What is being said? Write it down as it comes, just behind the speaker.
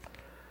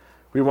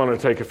We want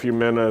to take a few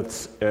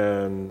minutes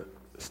and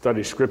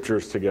study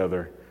scriptures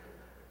together.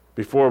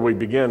 Before we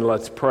begin,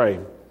 let's pray.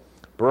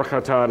 Baruch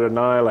atah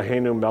Adonai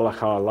Eloheinu melech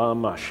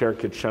haolam asher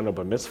kitshenu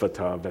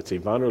b'mitzvotav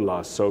v'tzivanu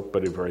la'asok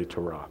b'divrei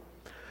Torah.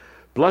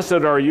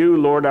 Blessed are you,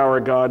 Lord our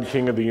God,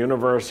 King of the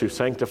universe, who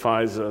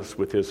sanctifies us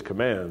with his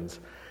commands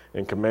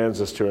and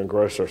commands us to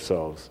engross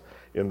ourselves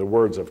in the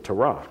words of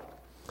Torah.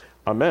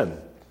 Amen.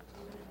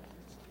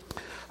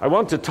 I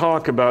want to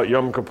talk about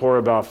Yom Kippur,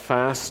 about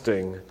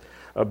fasting,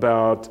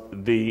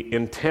 about the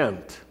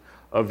intent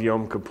of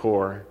Yom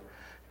Kippur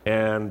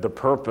and the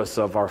purpose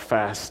of our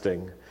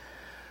fasting,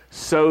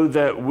 so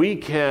that we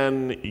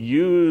can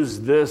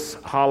use this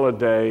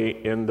holiday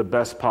in the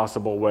best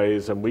possible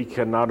ways, and we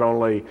can not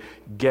only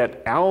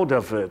get out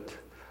of it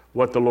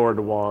what the Lord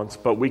wants,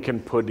 but we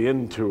can put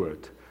into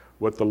it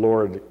what the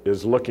Lord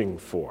is looking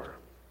for.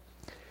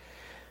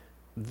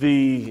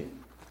 The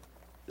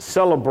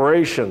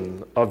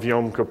celebration of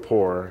Yom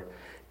Kippur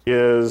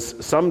is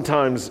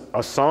sometimes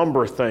a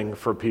somber thing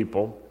for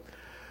people.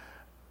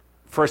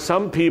 For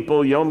some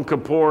people, Yom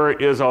Kippur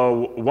is a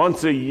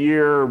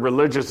once-a-year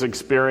religious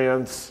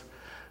experience.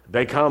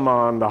 They come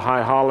on the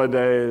high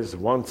holidays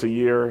once a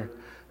year.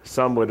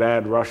 Some would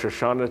add Rosh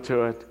Hashanah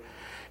to it.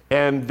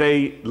 And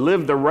they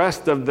live the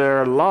rest of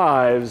their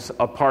lives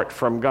apart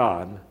from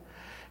God.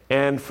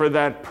 And for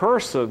that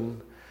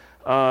person,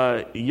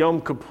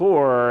 Yom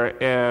Kippur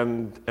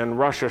and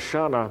Rosh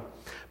Hashanah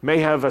may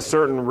have a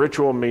certain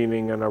ritual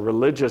meaning and a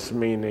religious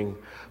meaning,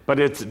 but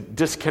it's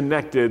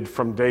disconnected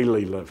from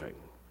daily living.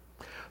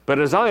 But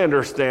as I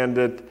understand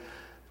it,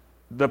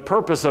 the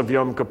purpose of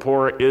Yom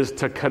Kippur is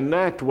to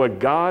connect what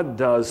God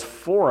does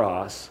for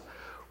us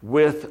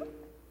with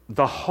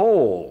the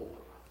whole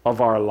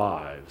of our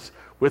lives,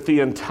 with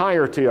the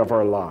entirety of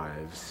our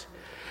lives.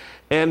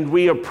 And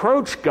we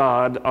approach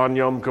God on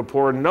Yom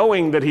Kippur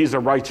knowing that he's a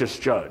righteous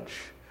judge.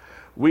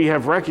 We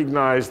have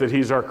recognized that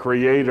he's our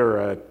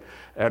creator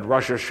at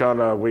Rosh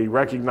Hashanah. We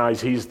recognize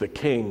he's the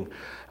king.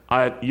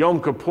 At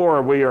Yom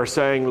Kippur, we are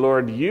saying,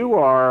 Lord, you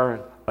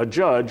are a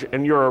judge,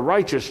 and you're a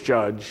righteous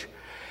judge,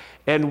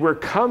 and we're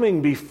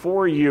coming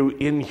before you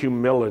in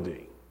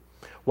humility.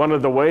 One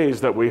of the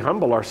ways that we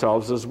humble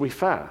ourselves is we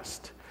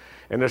fast.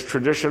 And it's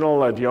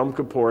traditional at Yom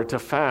Kippur to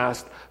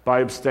fast by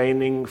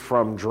abstaining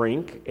from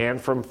drink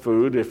and from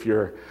food if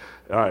you're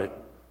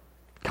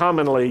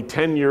commonly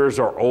 10 years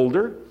or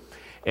older,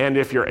 and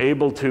if you're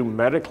able to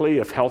medically,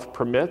 if health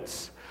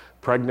permits.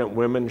 Pregnant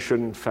women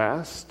shouldn't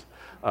fast.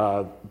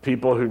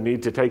 People who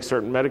need to take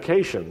certain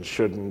medications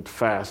shouldn't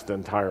fast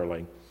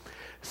entirely.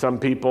 Some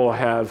people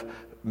have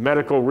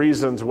medical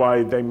reasons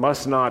why they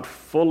must not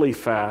fully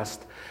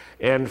fast.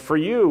 And for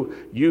you,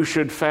 you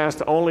should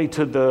fast only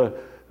to the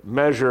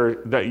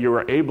measure that you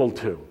are able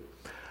to.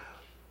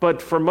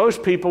 But for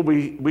most people,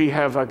 we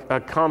have a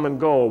common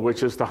goal,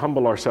 which is to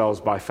humble ourselves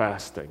by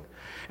fasting.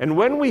 And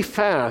when we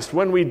fast,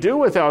 when we do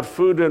without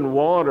food and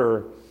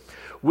water,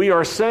 we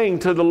are saying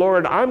to the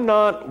Lord, I'm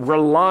not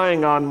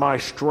relying on my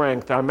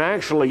strength. I'm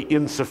actually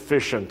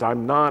insufficient.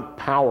 I'm not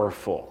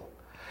powerful.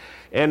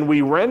 And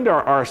we render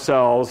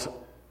ourselves,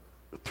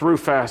 through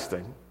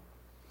fasting,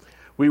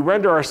 we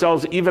render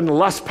ourselves even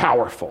less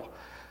powerful.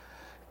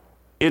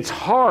 It's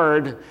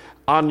hard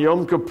on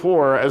Yom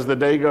Kippur, as the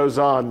day goes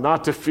on,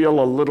 not to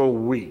feel a little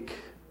weak.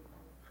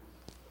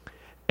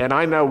 And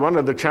I know one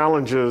of the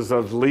challenges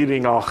of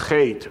leading Al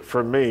Chait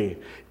for me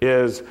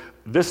is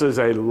this is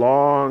a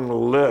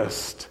long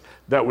list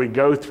that we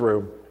go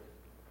through.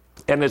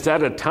 And it's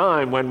at a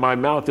time when my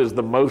mouth is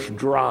the most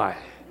dry.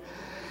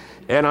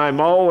 And I'm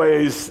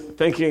always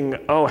thinking,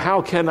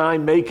 how can I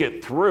make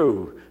it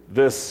through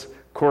this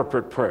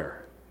corporate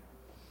prayer?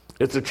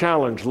 It's a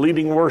challenge.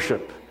 Leading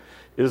worship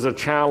is a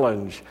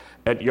challenge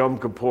at Yom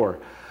Kippur.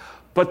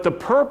 But the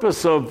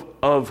purpose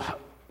of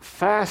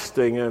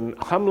fasting and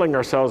humbling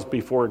ourselves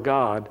before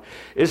God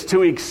is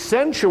to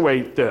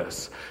accentuate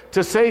this,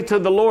 to say to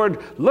the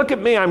Lord, look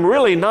at me, I'm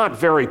really not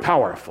very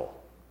powerful.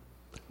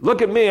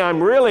 Look at me,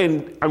 I'm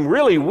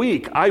really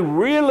weak. I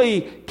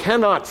really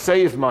cannot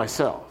save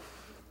myself.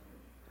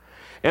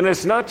 And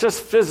it's not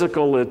just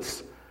physical,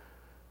 it's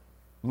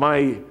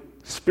my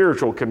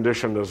spiritual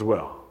condition as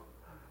well.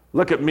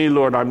 Look at me,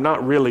 Lord, I'm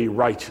not really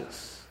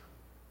righteous.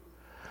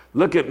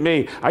 Look at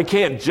me, I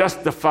can't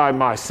justify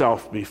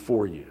myself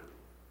before you.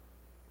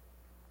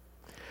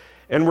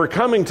 And we're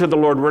coming to the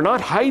Lord. We're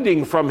not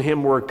hiding from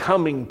him, we're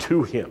coming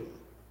to him.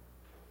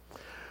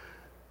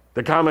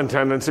 The common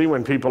tendency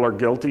when people are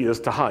guilty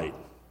is to hide.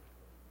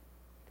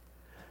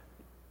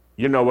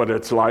 You know what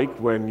it's like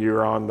when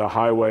you're on the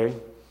highway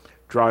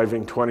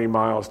driving 20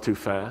 miles too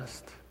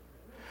fast,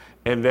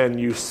 and then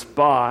you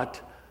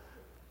spot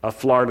a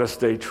Florida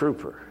State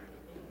Trooper.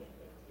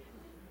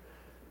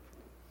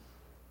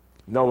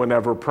 No one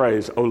ever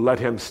prays, let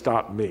him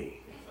stop me.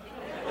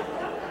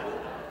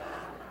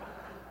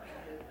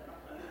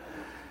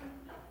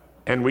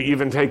 And we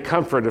even take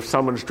comfort if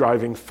someone's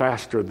driving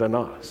faster than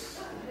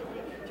us.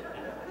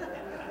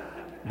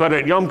 But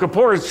at Yom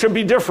Kippur, it should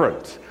be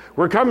different.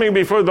 We're coming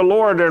before the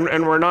Lord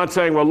and we're not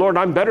saying, well, Lord,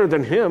 I'm better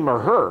than him or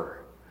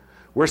her.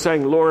 We're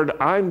saying, Lord,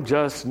 I'm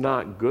just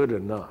not good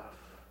enough.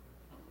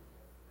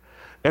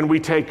 And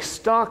we take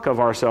stock of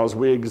ourselves,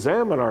 we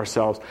examine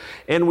ourselves,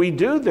 and we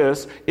do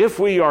this, if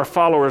we are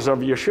followers of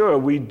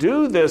Yeshua, we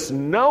do this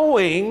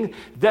knowing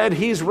that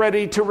He's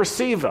ready to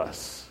receive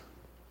us,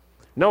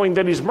 knowing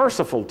that He's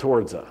merciful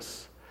towards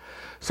us.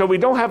 So we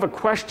don't have a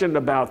question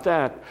about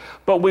that,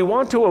 but we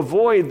want to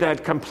avoid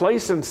that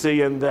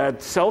complacency and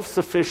that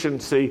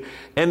self-sufficiency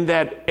and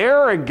that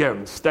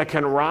arrogance that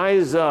can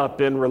rise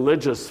up in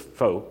religious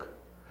folk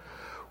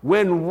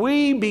when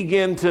we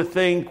begin to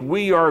think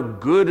we are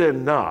good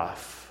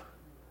enough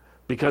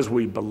because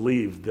we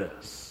believe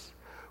this,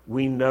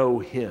 we know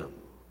Him,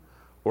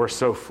 or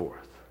so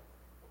forth.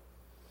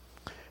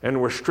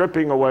 And we're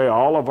stripping away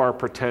all of our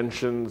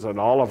pretensions and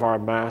all of our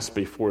mass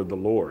before the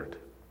Lord.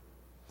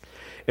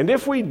 And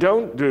if we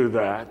don't do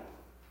that,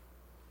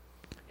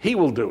 He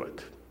will do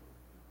it.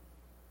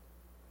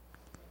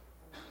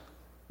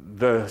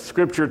 The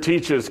scripture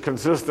teaches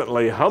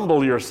consistently,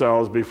 humble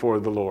yourselves before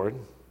the Lord.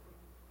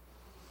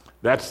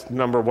 That's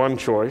number one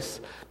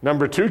choice.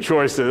 Number two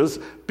choice is,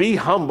 be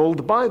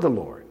humbled by the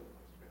Lord.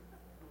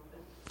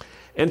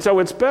 And so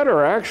it's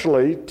better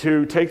actually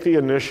to take the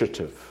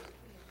initiative.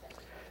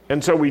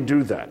 And so we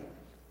do that.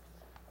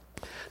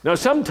 Now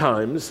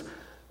sometimes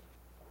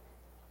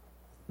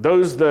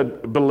those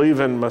that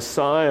believe in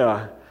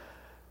Messiah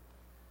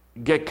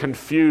get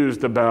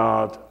confused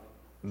about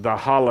the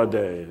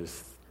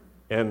holidays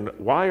and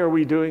why are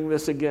we doing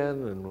this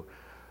again?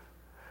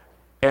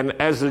 And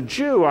as a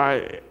Jew,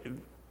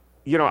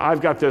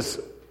 I've got this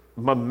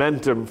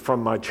momentum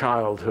from my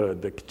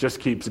childhood that just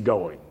keeps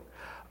going.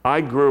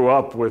 I grew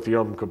up with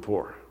Yom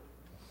Kippur,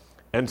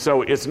 and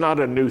so it's not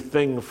a new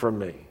thing for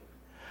me.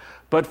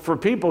 But for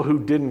people who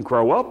didn't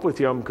grow up with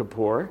Yom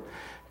Kippur,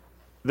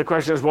 the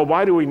question is, well,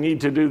 why do we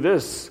need to do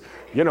this?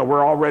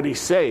 We're already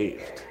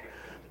saved.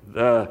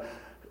 The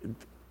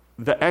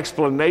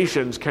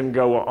explanations can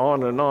go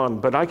on and on,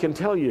 but I can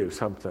tell you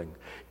something.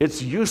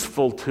 It's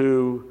useful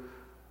to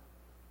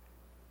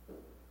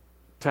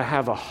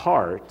have a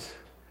heart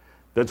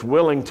that's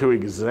willing to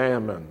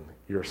examine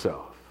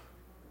yourself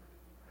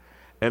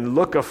and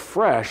look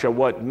afresh at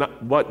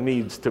what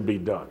needs to be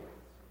done.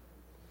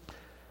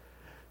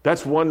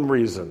 That's one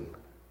reason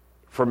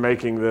for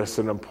making this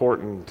an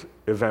important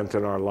event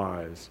in our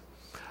lives.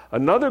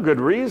 Another good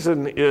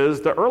reason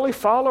is the early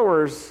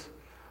followers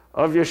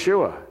of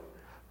Yeshua.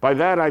 By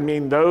that I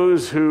mean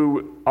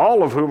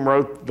all of whom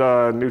wrote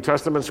the New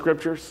Testament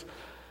scriptures,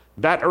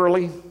 that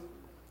early,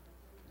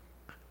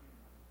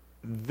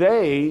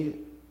 they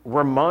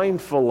were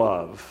mindful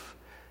of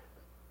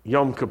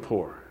Yom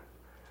Kippur.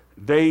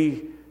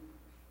 They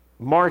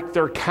marked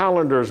their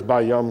calendars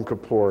by Yom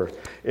Kippur.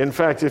 In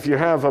fact, if you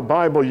have a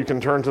Bible, you can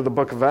turn to the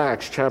book of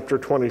Acts, chapter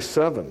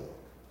 27,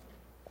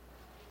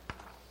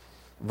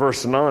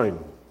 verse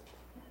 9.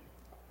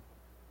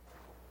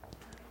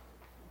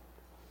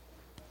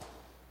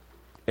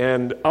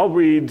 And I'll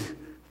read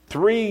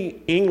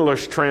 3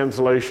 English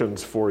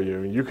translations for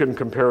you. You can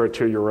compare it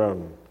to your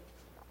own.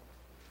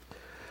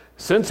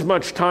 Since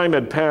much time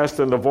had passed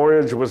and the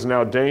voyage was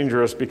now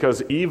dangerous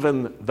because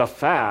even the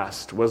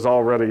fast was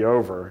already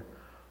over,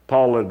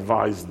 Paul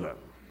advised them.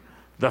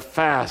 The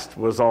fast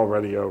was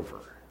already over.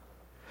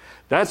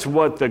 That's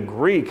what the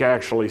Greek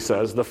actually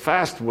says. The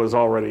fast was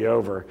already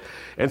over.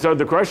 And so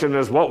the question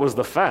is, what was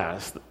the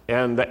fast?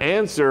 And the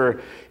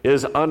answer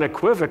is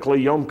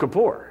unequivocally Yom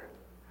Kippur.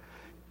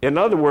 In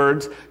other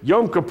words,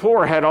 Yom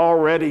Kippur had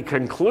already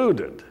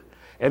concluded,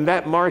 and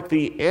that marked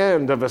the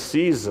end of a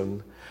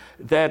season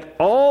that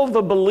all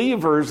the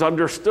believers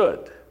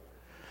understood.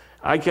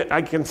 I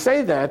can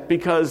say that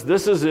because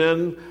this is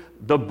in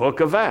the book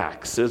of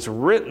Acts. It's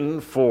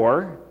written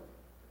for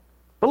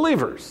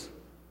believers,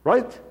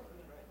 right?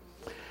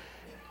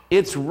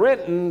 It's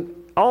written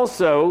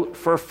also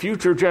for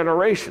future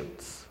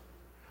generations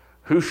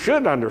who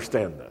should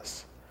understand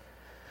this.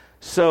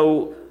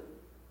 So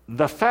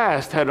the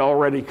fast had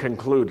already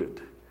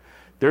concluded.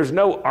 There's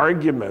no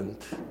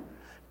argument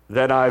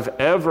that I've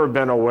ever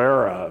been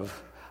aware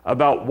of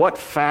about what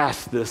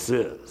fast this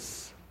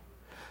is.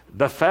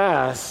 The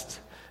fast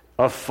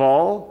of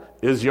fall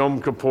is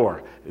Yom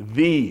Kippur,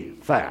 the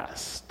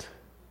fast.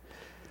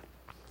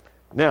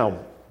 Now,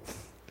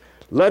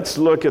 let's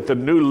look at the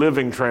New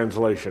Living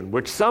Translation,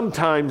 which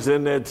sometimes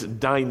in its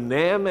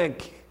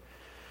dynamic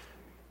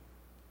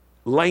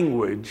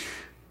language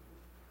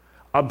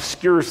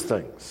obscures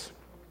things.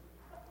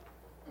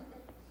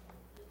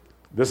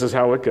 This is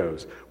how it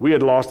goes. We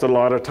had lost a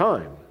lot of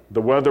time.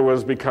 The weather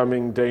was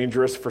becoming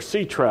dangerous for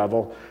sea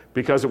travel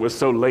because it was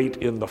so late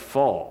in the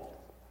fall.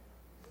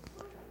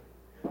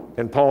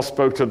 And Paul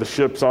spoke to the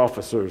ship's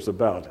officers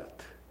about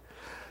it.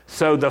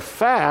 So the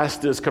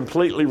fast is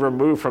completely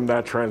removed from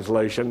that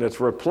translation. It's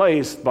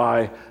replaced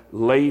by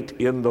late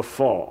in the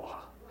fall.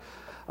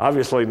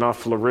 Obviously not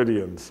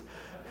Floridians.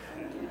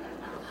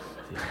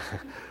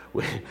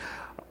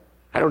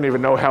 I don't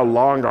even know how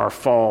long our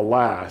fall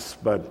lasts,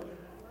 but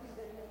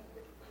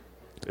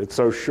it's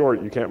so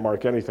short you can't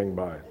mark anything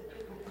by it.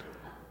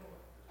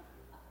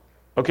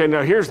 Okay,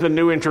 now here's the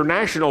New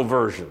International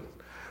Version,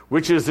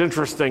 which is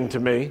interesting to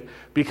me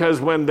because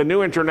when the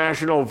New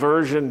International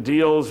Version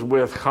deals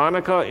with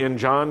Hanukkah in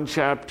John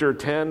chapter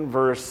 10,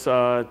 verse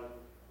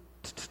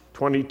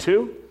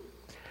 22,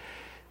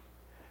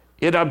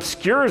 it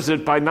obscures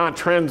it by not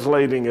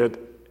translating it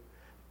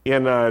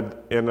in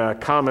a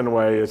common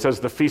way. It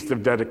says the Feast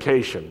of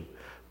Dedication.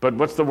 But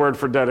what's the word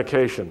for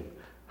dedication?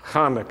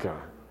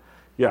 Hanukkah.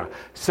 Yeah.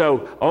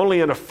 So only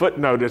in a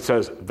footnote it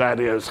says,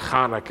 that is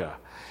Hanukkah.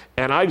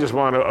 And I just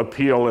want to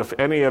appeal, if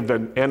any of the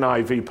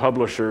NIV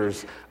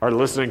publishers are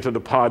listening to the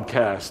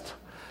podcast,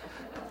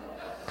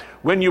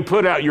 when you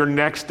put out your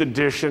next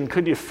edition,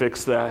 could you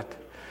fix that?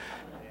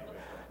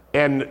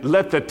 And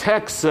let the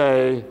text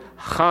say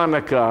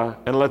Hanukkah,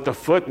 and let the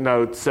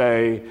footnote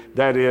say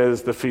that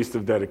is the Feast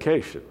of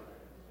Dedication.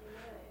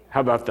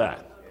 How about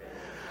that?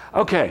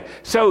 Okay,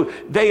 so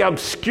they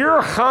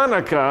obscure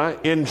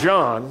Hanukkah in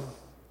John,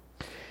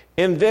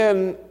 and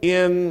then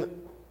in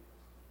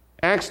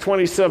Acts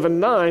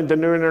 27:9, the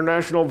New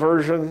International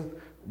Version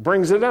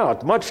brings it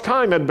out. Much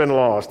time had been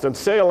lost, and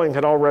sailing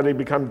had already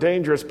become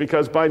dangerous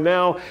because by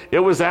now it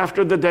was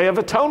after the Day of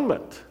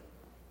Atonement.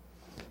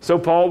 So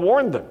Paul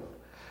warned them.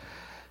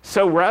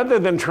 So rather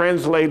than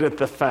translate it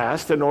the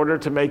fast in order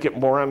to make it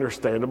more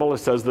understandable, it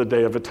says the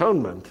Day of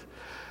Atonement.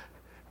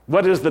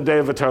 What is the Day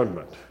of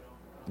Atonement?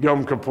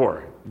 Yom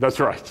Kippur. That's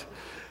right.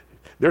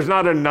 There's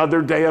not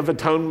another Day of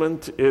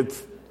Atonement.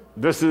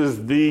 This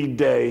is the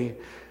Day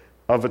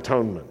of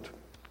Atonement.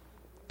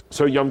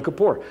 So Yom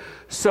Kippur.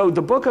 So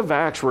the book of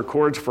Acts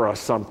records for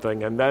us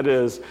something, and that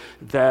is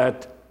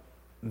that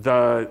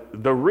the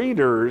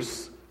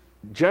readers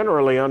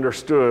generally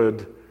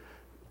understood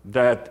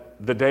that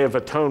the Day of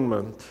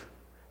Atonement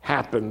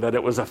happened, that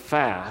it was a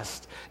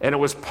fast, and it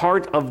was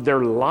part of their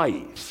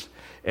lives,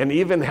 and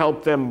even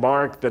helped them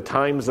mark the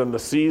times and the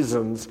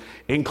seasons,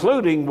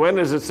 including when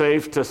is it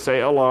safe to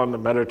sail on the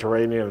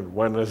Mediterranean and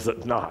when is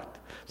it not.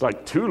 It's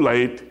like too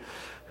late.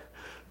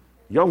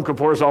 Yom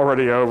Kippur's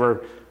already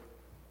over.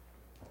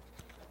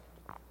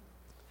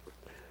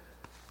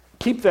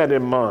 Keep that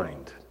in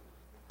mind,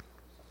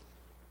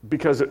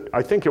 because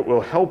I think it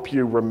will help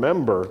you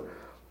remember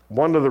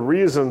one of the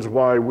reasons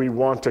why we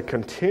want to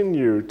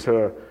continue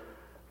to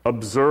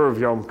observe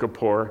Yom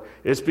Kippur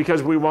is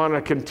because we want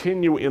to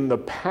continue in the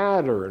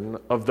pattern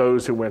of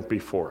those who went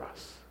before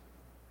us.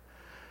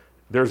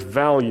 There's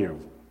value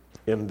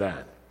in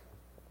that.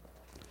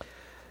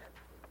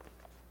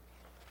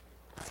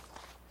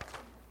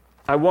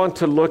 I want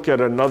to look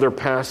at another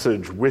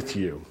passage with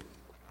you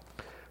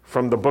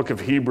from the book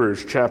of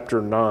Hebrews,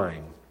 chapter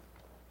 9,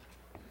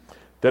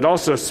 that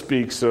also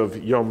speaks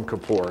of Yom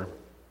Kippur.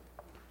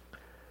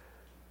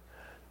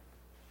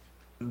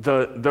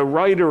 The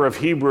writer of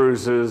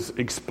Hebrews is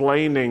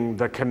explaining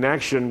the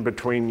connection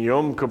between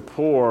Yom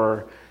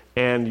Kippur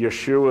and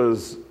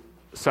Yeshua's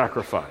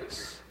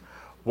sacrifice,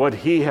 what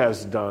he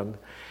has done,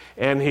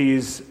 and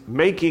he's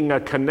making a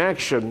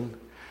connection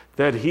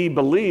that he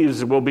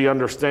believes will be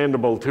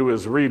understandable to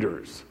his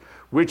readers,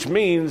 which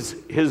means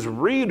his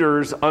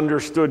readers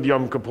understood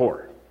Yom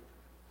Kippur.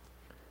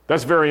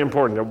 That's very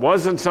important. It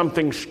wasn't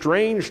something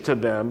strange to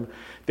them.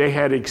 They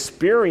had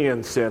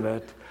experience in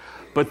it,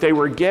 but they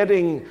were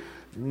getting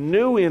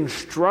new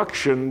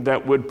instruction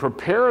that would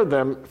prepare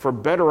them for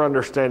better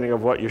understanding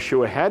of what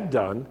Yeshua had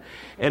done,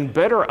 and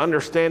better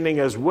understanding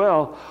as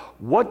well,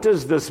 what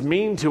does this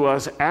mean to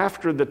us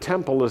after the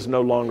temple is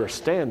no longer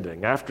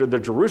standing, after the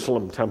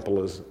Jerusalem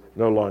temple is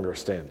no longer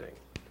standing.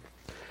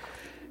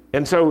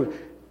 And so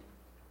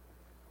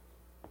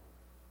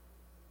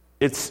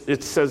it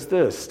says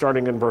this,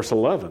 starting in verse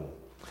 11,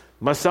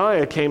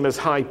 Messiah came as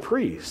high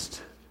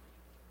priest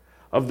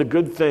of the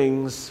good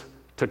things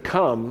to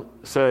come,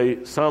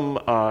 say some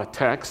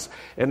texts,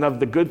 and of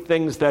the good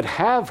things that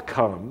have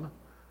come,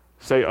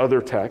 say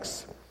other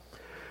texts,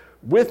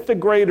 with the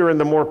greater and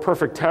the more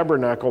perfect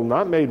tabernacle,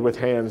 not made with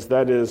hands,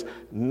 that is,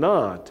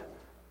 not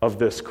of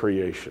this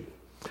creation.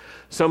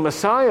 So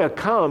Messiah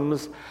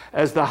comes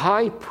as the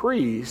high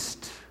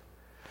priest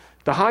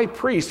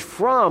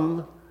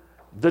from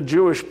the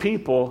Jewish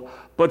people,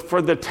 but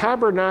for the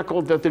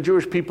tabernacle that the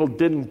Jewish people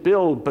didn't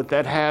build, but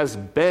that has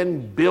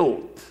been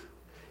built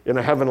in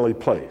a heavenly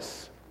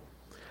place.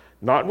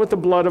 Not with the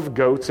blood of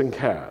goats and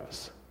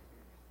calves,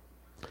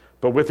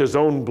 but with his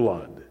own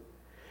blood.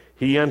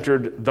 He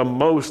entered the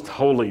most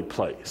holy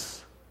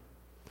place.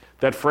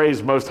 That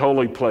phrase, most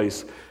holy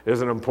place,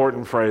 is an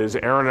important phrase.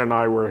 Aaron and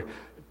I were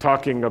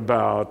talking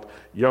about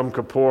Yom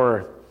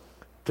Kippur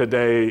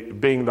today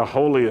being the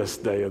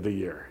holiest day of the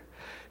year.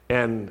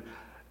 And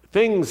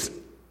things,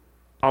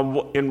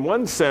 in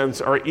one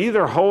sense, are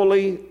either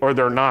holy or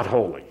they're not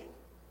holy.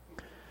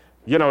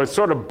 You know, it's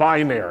sort of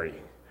binary.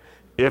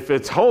 If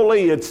it's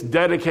holy, it's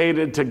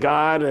dedicated to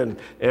God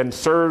and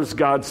serves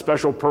God's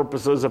special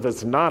purposes. If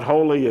it's not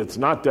holy, it's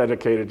not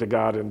dedicated to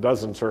God and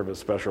doesn't serve his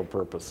special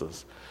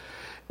purposes.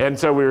 And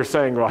so we were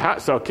saying, well,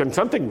 so can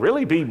something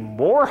really be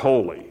more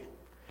holy?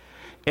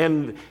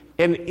 And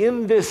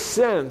in this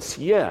sense,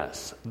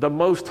 yes, the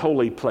most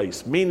holy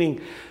place,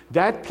 meaning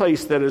that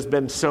place that has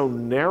been so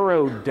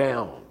narrowed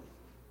down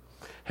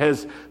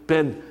has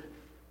been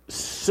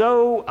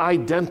so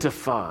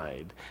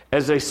identified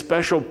as a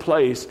special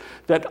place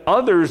that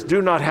others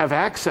do not have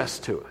access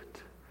to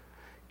it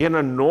in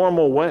a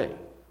normal way.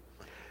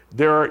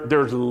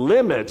 There's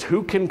limits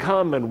who can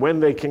come and when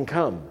they can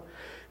come.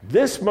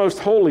 This most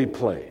holy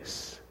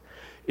place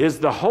is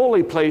the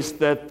holy place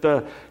that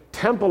the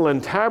temple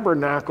and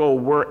tabernacle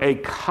were a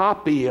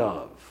copy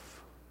of,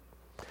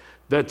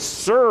 that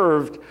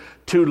served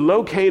to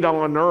locate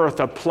on earth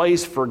a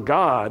place for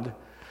God,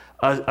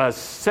 a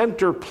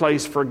center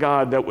place for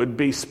God that would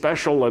be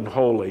special and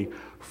holy,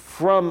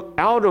 from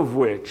out of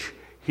which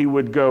he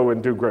would go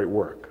and do great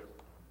work.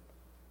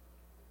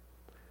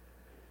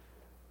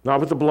 Not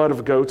with the blood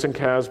of goats and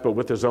calves, but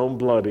with his own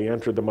blood he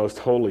entered the most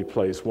holy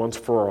place once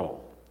for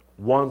all.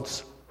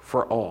 Once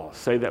for all.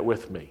 Say that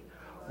with me.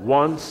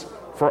 Once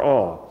for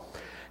all.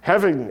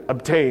 Having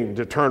obtained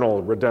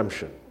eternal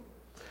redemption.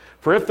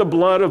 For if the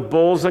blood of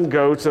bulls and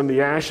goats and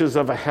the ashes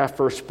of a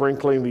heifer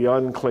sprinkling the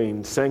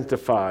unclean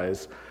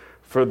sanctifies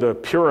for the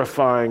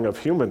purifying of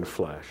human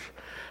flesh,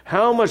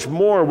 how much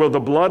more will the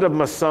blood of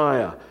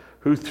Messiah,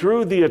 who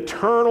through the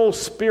eternal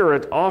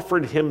Spirit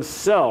offered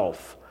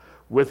himself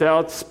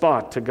without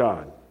spot to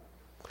God,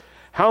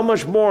 how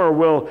much more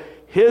will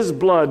his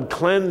blood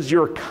cleanse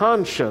your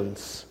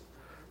conscience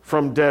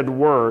from dead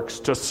works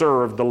to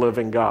serve the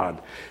living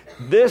God?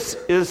 This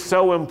is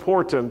so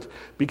important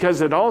because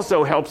it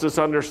also helps us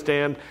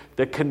understand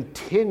the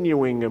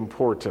continuing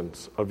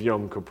importance of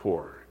Yom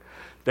Kippur,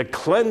 the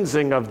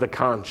cleansing of the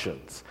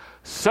conscience,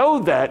 so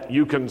that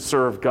you can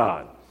serve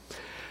God.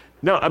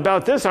 Now,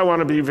 about this, I want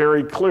to be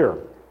very clear.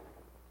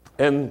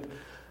 And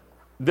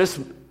this,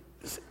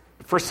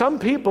 for some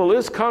people,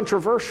 is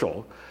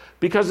controversial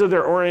because of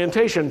their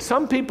orientation.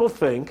 Some people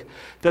think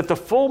that the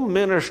full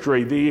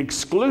ministry, the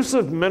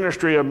exclusive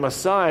ministry of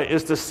Messiah,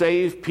 is to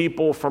save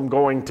people from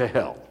going to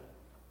hell.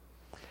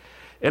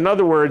 In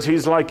other words,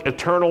 he's like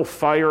eternal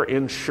fire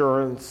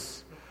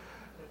insurance,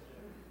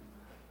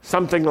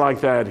 something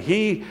like that.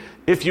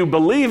 If you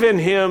believe in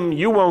him,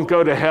 you won't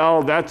go to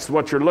hell. That's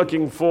what you're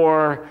looking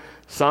for.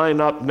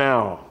 Sign up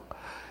now.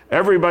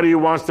 Everybody who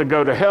wants to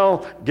go to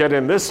hell, get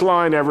in this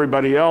line.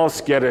 Everybody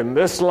else, get in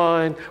this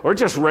line. Or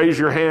just raise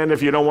your hand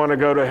if you don't want to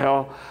go to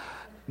hell.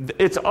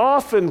 It's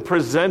often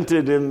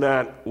presented in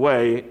that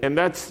way, and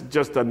that's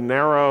just a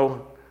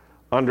narrow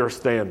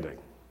understanding.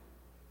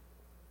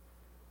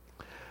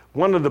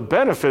 One of the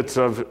benefits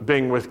of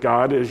being with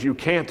God is you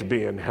can't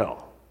be in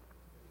hell.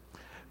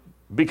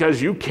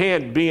 Because you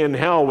can't be in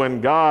hell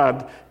when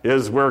God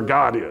is where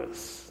God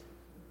is.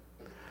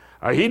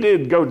 He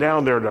did go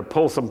down there to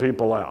pull some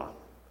people out.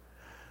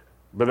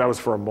 But that was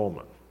for a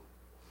moment.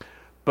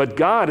 But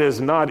God is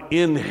not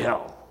in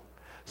hell.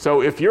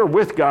 So if you're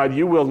with God,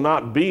 you will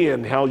not be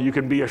in hell. You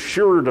can be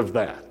assured of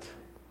that.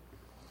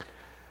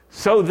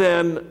 So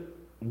then,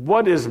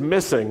 what is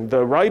missing?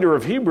 The writer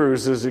of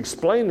Hebrews is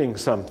explaining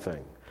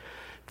something.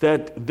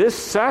 That this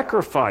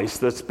sacrifice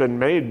that's been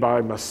made by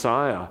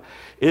Messiah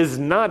is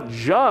not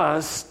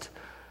just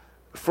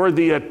for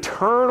the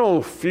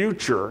eternal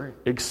future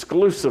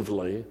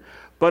exclusively,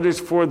 but is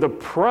for the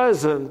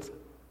present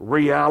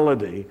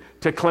reality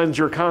to cleanse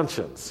your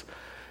conscience.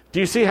 Do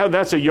you see how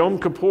that's a Yom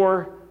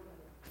Kippur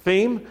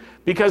theme?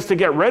 Because to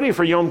get ready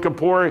for Yom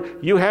Kippur,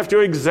 you have to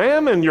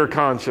examine your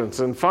conscience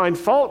and find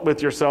fault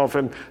with yourself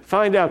and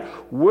find out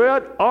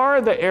what are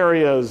the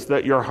areas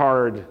that you're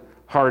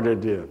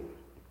hard-hearted in.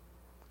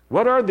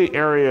 What are the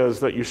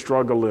areas that you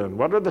struggle in?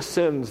 What are the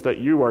sins that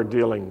you are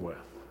dealing with?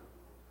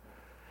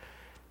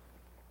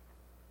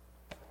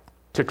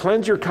 To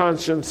cleanse your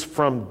conscience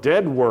from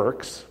dead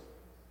works.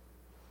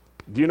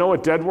 Do you know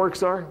what dead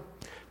works are?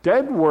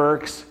 Dead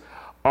works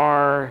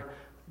are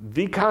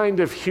the kind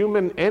of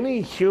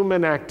any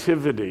human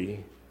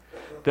activity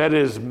that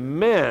is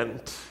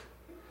meant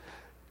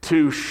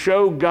to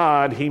show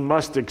God he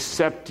must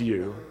accept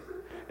you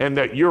and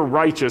that you're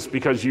righteous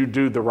because you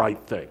do the right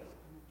thing.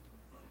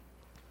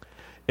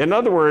 In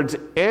other words,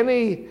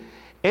 any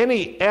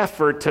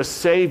effort to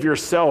save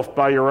yourself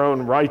by your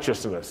own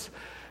righteousness.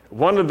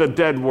 One of the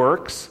dead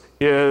works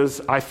is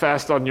I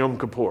fast on Yom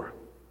Kippur.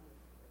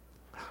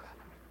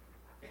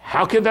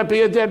 How can that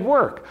be a dead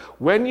work?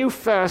 When you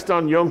fast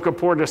on Yom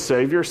Kippur to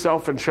save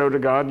yourself and show to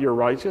God you're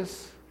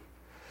righteous,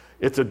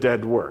 it's a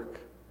dead work.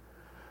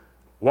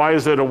 Why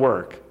is it a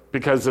work?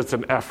 Because it's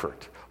an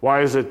effort.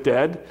 Why is it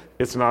dead?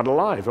 It's not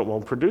alive. It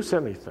won't produce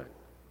anything.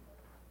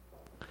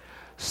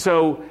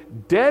 So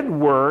dead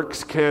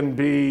works can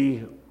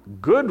be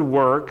good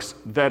works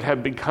that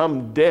have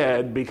become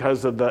dead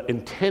because of the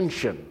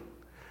intention,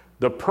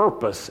 the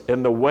purpose,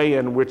 and the way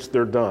in which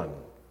they're done.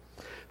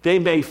 They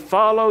may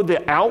follow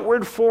the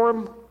outward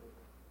form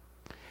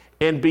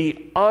and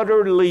be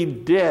utterly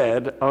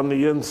dead on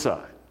the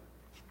inside.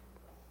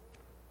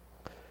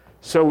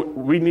 So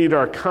we need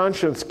our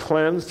conscience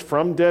cleansed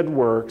from dead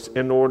works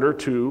in order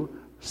to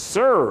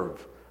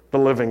serve the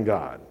living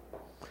God.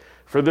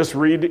 For this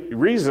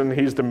reason,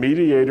 he's the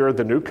mediator of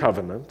the new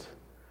covenant,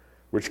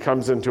 which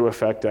comes into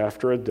effect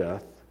after a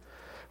death,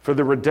 for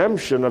the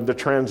redemption of the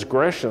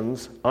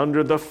transgressions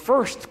under the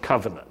first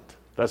covenant.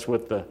 That's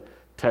what the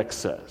text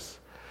says.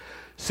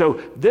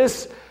 So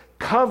this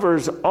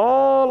covers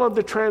all of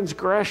the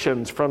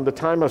transgressions from the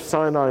time of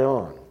Sinai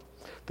on,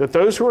 that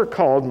those who are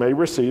called may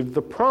receive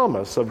the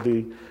promise of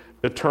the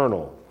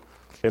eternal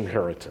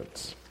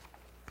inheritance.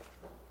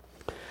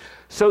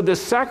 So the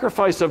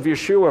sacrifice of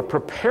Yeshua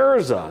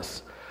prepares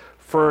us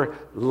for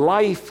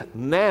life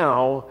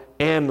now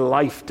and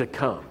life to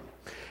come.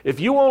 If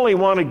you only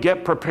want to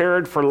get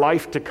prepared for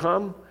life to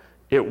come,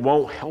 it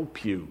won't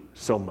help you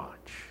so much.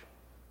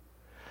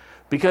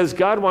 Because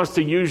God wants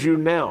to use you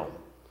now.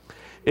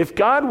 If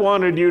God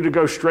wanted you to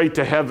go straight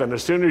to heaven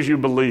as soon as you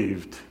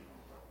believed,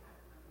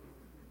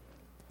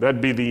 that'd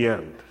be the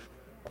end.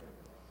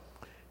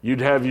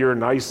 You'd have your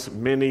nice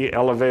mini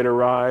elevator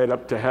ride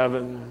up to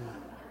heaven.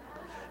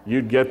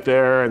 You'd get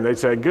there and they'd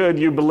say, good,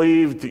 you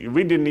believed.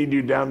 We didn't need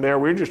you down there.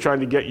 We were just trying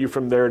to get you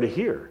from there to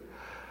here.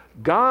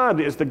 God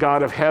is the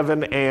God of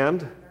heaven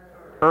and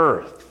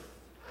earth.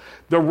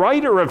 The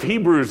writer of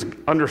Hebrews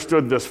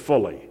understood this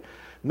fully.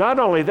 Not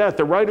only that,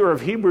 the writer of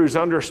Hebrews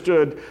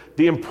understood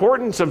the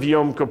importance of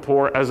Yom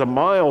Kippur as a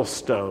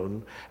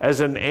milestone,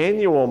 as an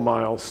annual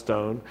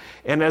milestone,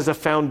 and as a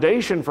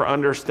foundation for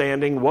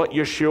understanding what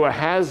Yeshua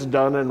has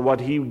done and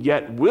what he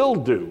yet will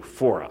do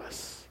for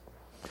us.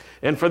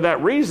 And for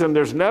that reason,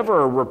 there's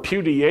never a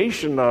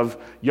repudiation of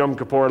Yom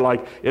Kippur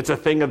like it's a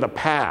thing of the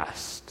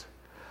past,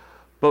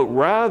 but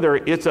rather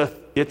it's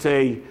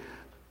a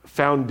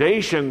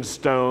foundation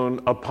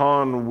stone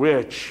upon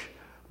which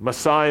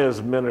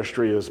Messiah's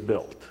ministry is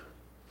built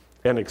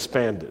and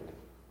expanded.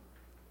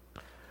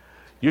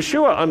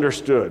 Yeshua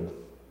understood,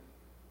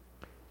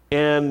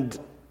 and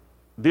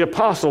the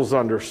apostles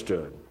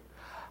understood.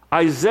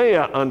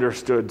 Isaiah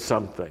understood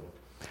something,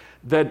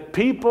 that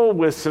people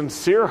with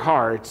sincere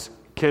hearts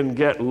can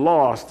get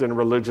lost in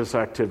religious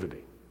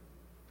activity,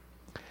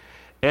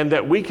 and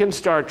that we can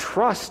start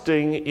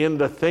trusting in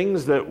the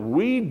things that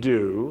we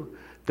do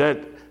that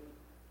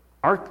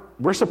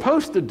we're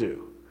supposed to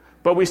do.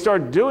 But we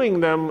start doing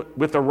them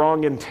with the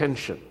wrong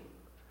intention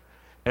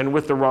and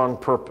with the wrong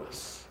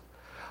purpose.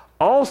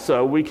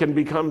 Also, we can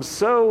become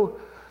so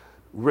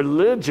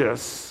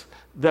religious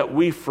that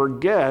we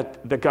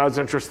forget that God's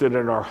interested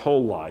in our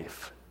whole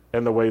life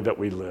and the way that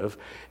we live.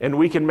 And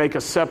we can make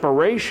a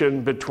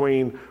separation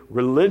between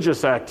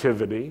religious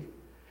activity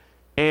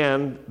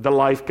and the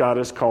life God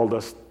has called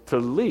us to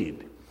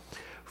lead.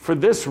 For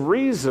this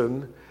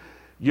reason,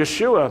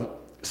 Yeshua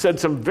said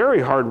some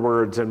very hard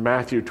words in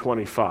Matthew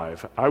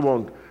 25. I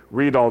won't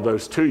read all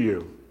those to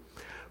you.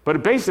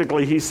 But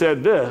basically he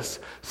said this: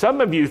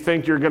 some of you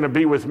think you're going to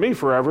be with me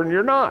forever and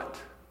you're not.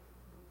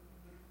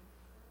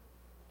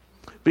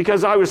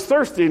 Because I was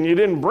thirsty and you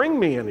didn't bring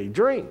me any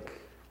drink.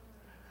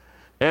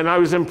 And I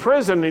was in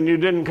prison and you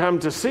didn't come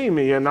to see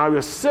me, and I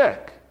was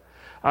sick.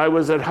 I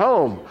was at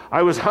home.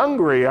 I was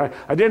hungry. I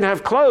didn't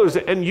have clothes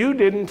and you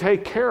didn't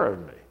take care of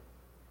me.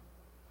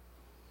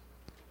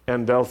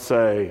 And they'll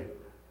say,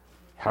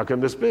 how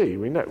can this be?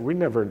 We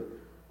never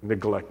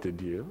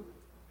neglected you.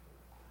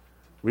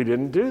 We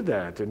didn't do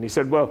that. And he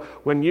said, well,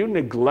 when you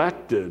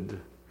neglected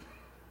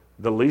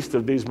the least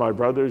of these, my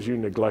brothers, you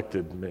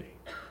neglected me.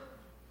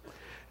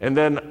 And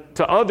then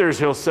to others,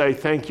 he'll say,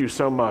 thank you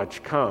so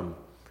much. Come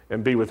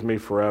and be with me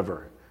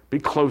forever. Be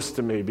close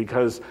to me,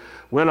 because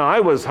when I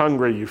was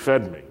hungry, you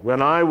fed me.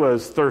 When I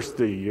was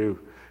thirsty, you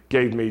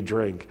gave me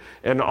drink.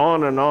 And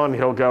on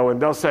he'll go.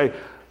 And they'll say,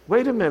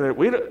 wait a minute,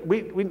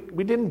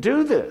 we didn't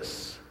do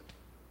this.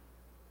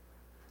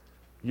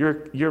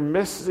 You're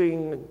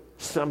missing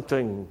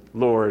something,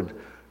 Lord.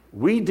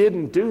 We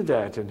didn't do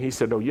that. And he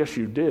said, oh, yes,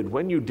 you did.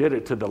 When you did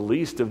it to the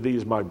least of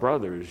these, my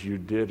brothers, you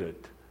did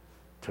it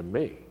to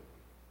me.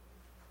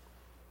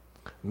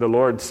 And the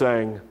Lord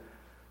saying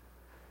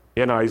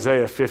in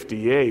Isaiah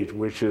 58,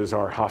 which is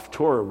our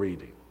Haftorah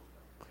reading,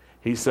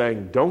 he's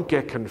saying, don't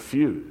get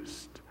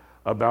confused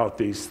about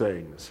these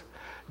things.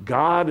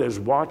 God is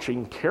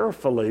watching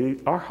carefully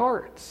our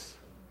hearts,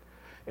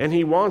 and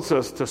he wants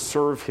us to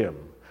serve him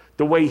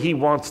the way he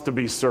wants to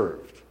be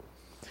served.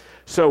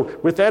 So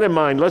with that in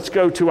mind, let's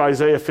go to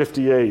Isaiah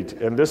 58,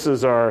 and this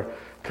is our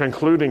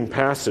concluding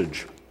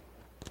passage.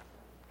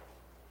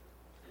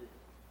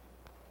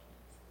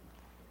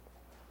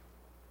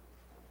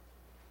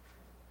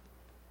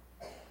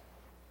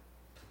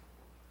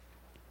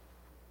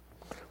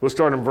 We'll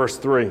start in verse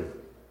 3.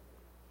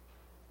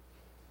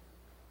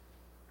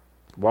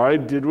 Why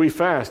did we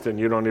fast and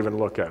you don't even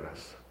look at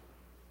us?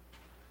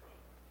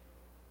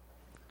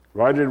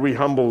 Why did we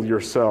humble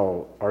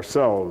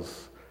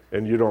ourselves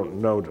and you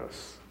don't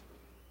notice?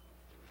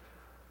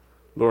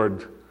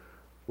 Lord,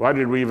 why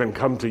did we even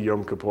come to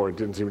Yom Kippur? It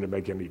didn't seem to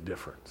make any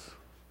difference.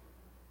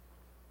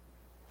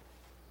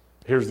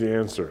 Here's the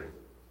answer.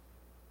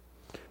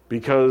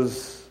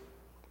 Because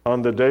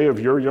on the day of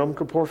your Yom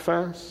Kippur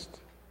fast,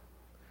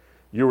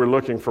 you were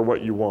looking for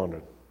what you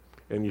wanted,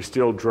 and you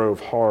still drove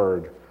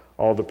hard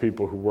all the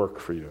people who work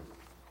for you.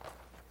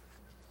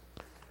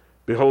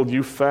 Behold,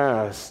 you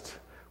fast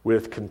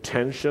with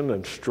contention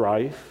and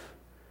strife.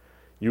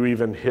 You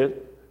even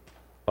hit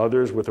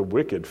others with a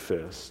wicked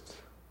fist.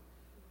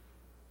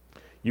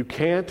 You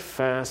can't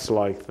fast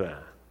like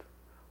that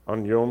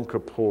on Yom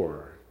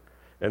Kippur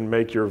and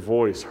make your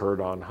voice heard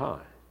on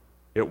high.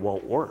 It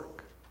won't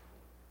work.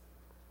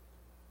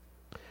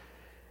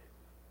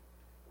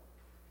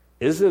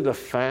 Is it a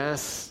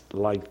fast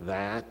like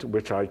that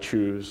which I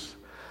choose?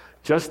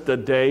 Just a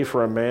day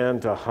for a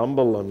man to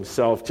humble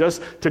himself,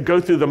 just to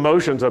go through the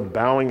motions of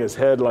bowing his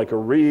head like a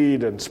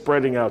reed and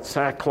spreading out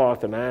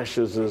sackcloth and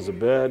ashes as a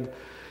bed?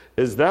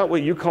 Is that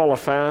what you call a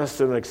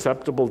fast and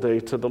acceptable day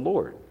to the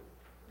Lord?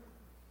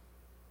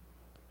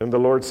 And the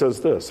Lord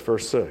says this,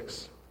 verse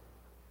 6,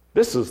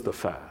 this is the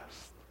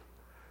fast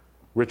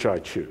which I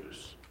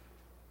choose,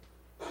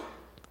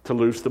 to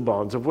loose the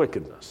bonds of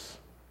wickedness,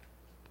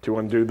 to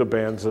undo the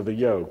bands of the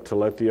yoke, to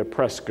let the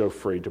oppressed go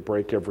free, to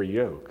break every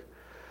yoke,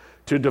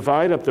 to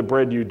divide up the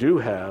bread you do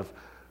have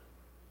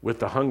with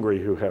the hungry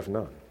who have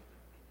none,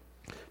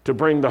 to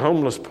bring the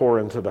homeless poor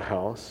into the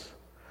house,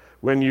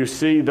 when you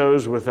see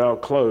those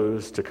without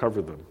clothes, to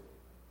cover them,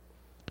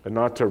 and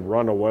not to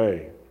run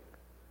away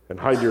and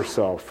hide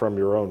yourself from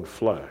your own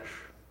flesh.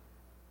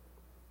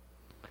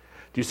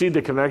 Do you see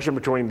the connection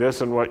between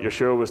this and what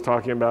Yeshua was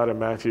talking about in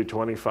Matthew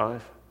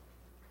 25?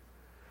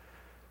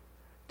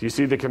 Do you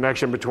see the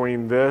connection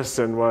between this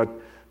and what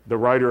the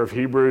writer of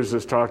Hebrews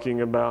is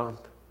talking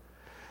about?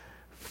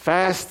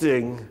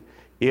 Fasting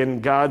in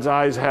God's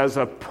eyes has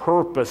a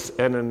purpose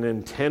and an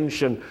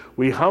intention.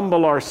 We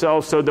humble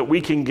ourselves so that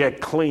we can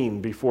get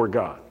clean before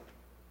God,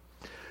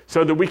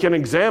 so that we can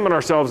examine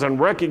ourselves and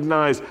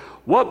recognize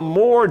what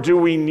more do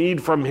we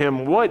need from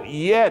Him? What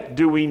yet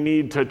do we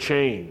need to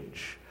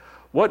change?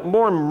 What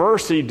more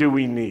mercy do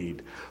we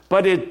need?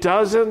 But it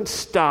doesn't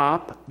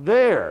stop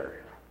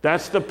there.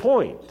 That's the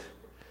point.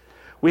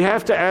 We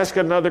have to ask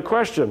another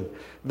question.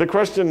 The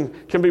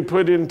question can be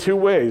put in two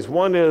ways.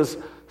 One is,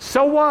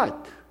 so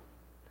what?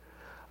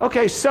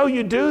 Okay, so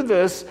you do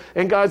this,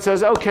 and God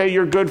says, okay,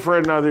 you're good for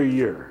another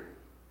year.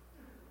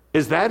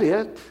 Is that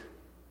it?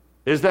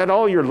 Is that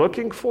all you're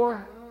looking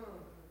for?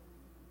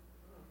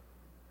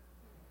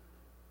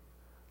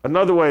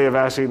 Another way of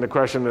asking the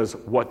question is,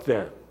 what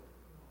then?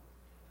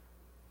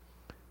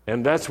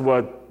 And that's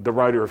what the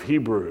writer of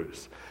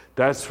Hebrews,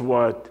 that's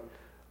what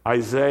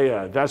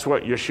Isaiah, that's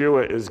what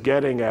Yeshua is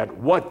getting at.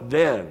 What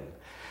then?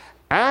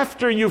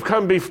 After you've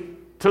come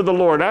to the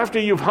Lord, after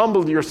you've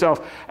humbled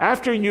yourself,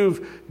 after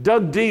you've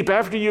dug deep,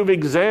 after you've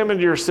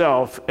examined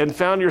yourself and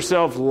found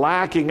yourself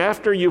lacking,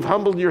 after you've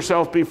humbled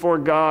yourself before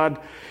God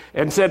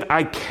and said,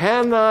 I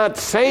cannot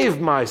save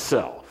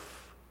myself.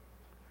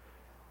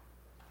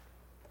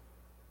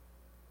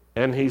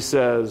 And He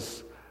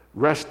says,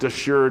 rest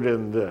assured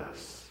in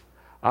this,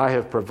 I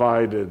have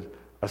provided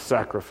a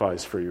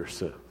sacrifice for your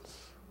sins,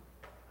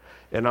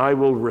 and I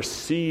will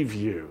receive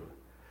you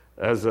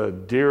as a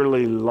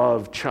dearly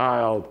loved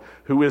child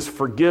who is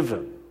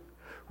forgiven.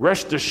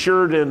 Rest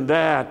assured in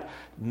that.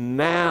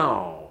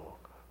 Now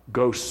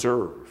go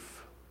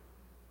serve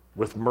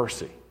with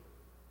mercy.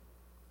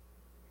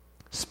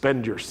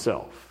 Spend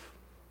yourself.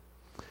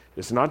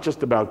 It's not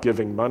just about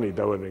giving money,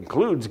 though it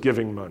includes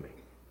giving money,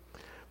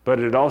 but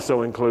it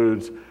also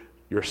includes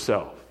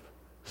yourself.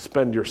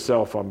 Spend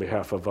yourself on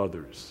behalf of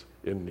others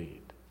in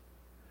need.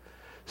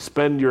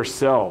 Spend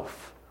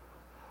yourself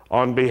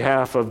on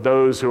behalf of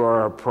those who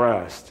are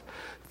oppressed.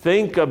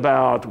 Think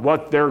about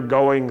what they're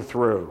going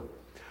through.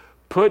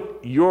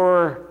 Put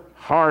your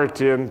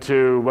heart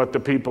into what the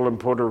people in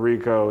Puerto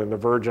Rico and the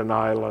Virgin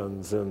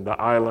Islands and the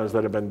islands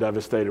that have been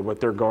devastated, what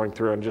they're going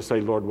through, and just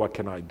say, Lord, what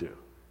can I do?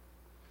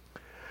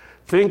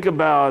 Think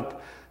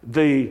about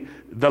the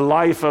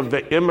life of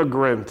the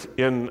immigrant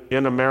in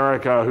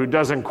America who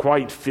doesn't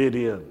quite fit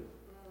in.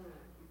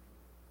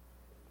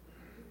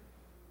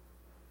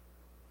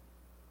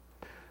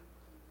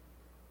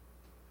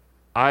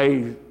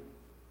 I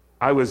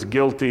was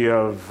guilty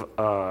of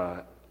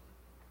a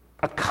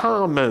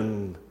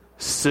common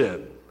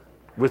sin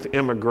with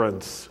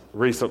immigrants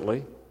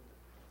recently.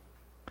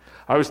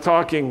 I was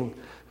talking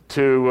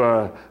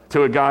to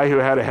a guy who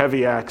had a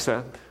heavy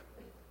accent,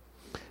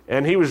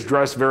 and he was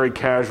dressed very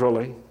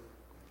casually.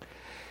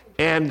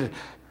 And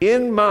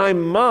in my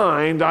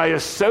mind, I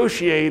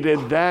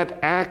associated that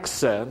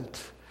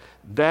accent,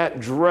 that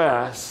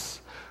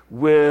dress,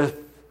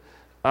 with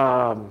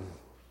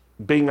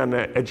being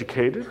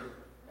uneducated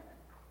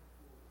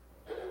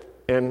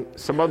and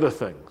some other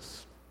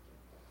things.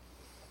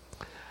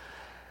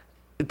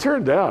 It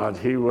turned out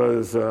he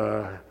was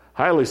a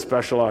highly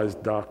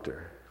specialized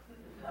doctor.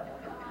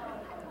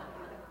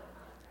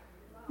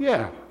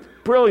 Yeah,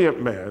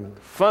 brilliant man,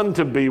 fun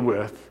to be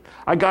with.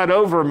 I got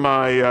over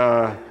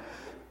my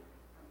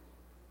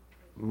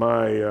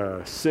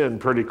sin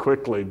pretty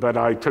quickly, but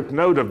I took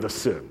note of the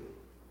sin.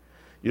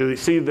 You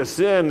see, the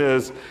sin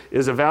is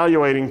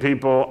evaluating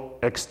people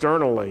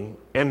externally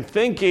and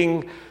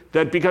thinking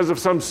that because of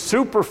some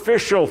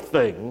superficial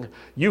thing,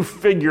 you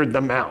figured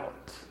them out.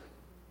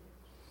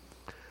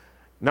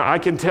 Now, I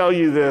can tell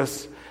you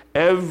this,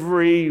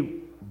 every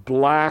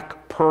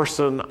black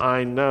person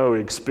I know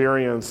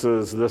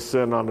experiences this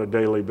sin on a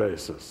daily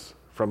basis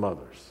from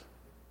others.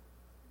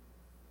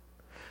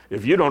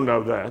 If you don't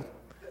know that,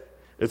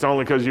 It's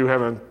only because you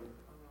haven't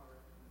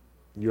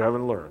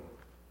learned.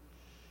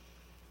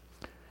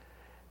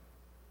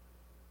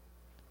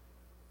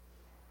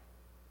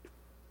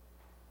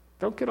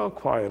 Don't get all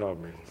quiet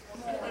on me.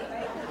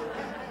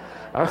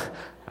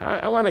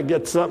 I want to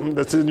get something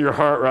that's in your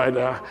heart right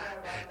now.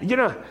 You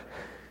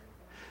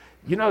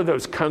know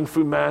those kung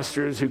fu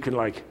masters who can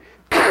like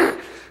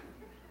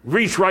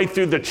reach right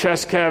through the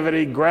chest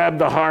cavity, grab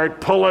the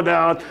heart, pull it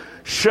out,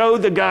 show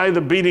the guy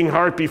the beating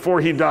heart before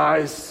he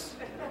dies?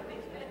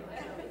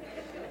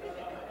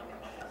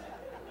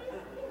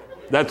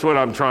 That's what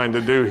I'm trying to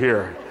do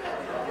here.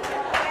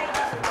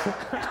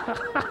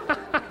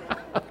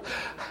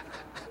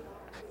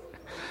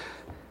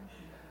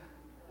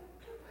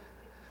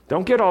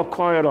 Don't get all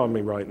quiet on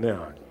me right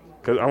now,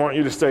 because I want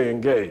you to stay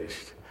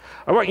engaged.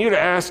 I want you to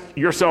ask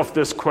yourself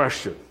this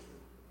question.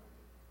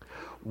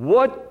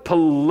 What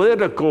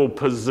political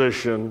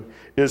position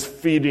is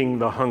feeding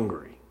the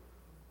hungry?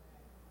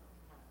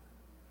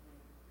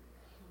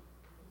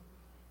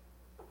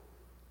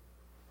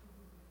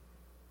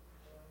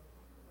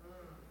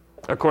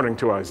 According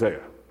to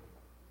Isaiah,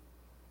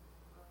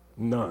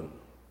 none.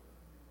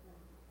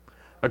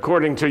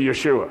 According to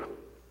Yeshua,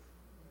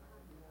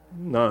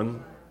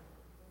 none.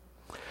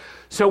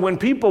 So when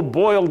people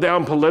boil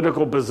down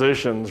political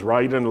positions,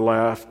 right and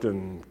left,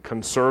 and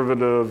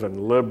conservative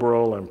and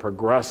liberal and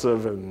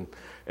progressive and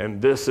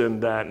this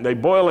and that, and they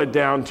boil it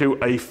down to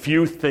a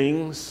few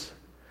things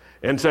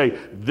and say,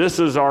 this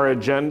is our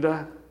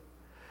agenda,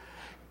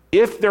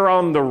 if they're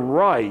on the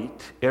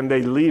right and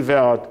they leave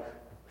out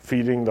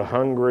feeding the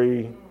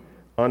hungry,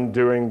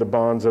 undoing the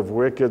bonds of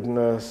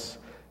wickedness,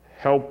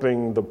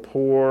 helping the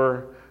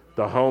poor,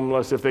 the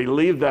homeless, if they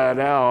leave that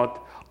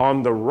out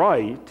on the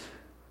right,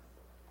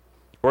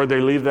 or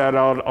they leave that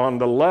out on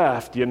the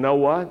left, you know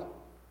what?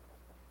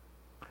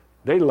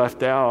 They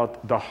left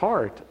out the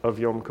heart of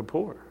Yom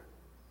Kippur.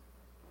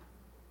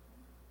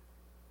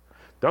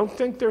 Don't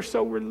think they're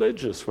so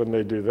religious when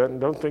they do that,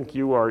 and don't think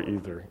you are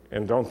either,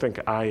 and don't think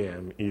I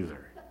am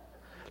either.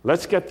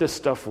 Let's get this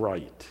stuff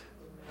right.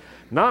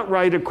 Not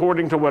right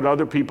according to what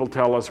other people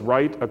tell us,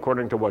 right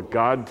according to what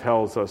God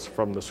tells us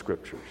from the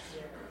Scriptures.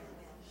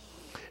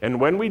 And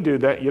when we do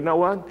that, you know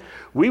what?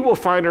 We will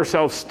find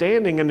ourselves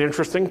standing in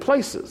interesting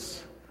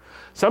places.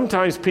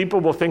 Sometimes people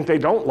will think they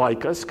don't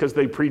like us because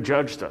they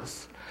prejudged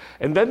us.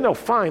 And then they'll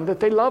find that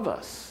they love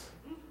us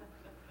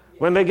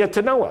when they get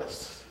to know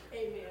us.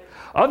 Amen.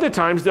 Other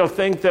times they'll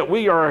think that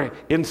we are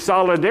in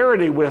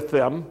solidarity with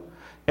them,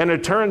 and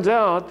it turns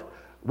out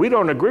we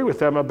don't agree with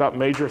them about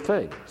major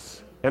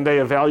things, and they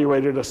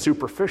evaluated us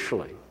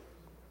superficially.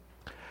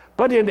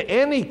 But in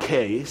any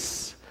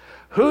case,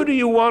 who do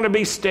you want to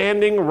be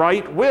standing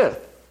right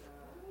with?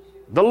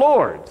 The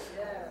Lord.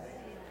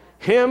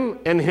 Him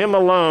and Him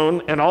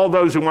alone, and all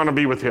those who want to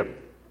be with Him.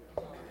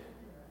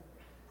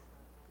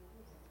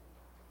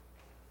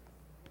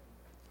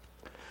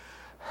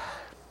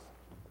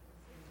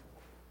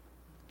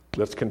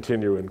 Let's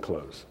continue and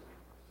close.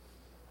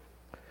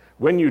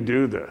 When you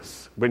do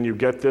this, when you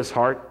get this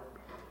heart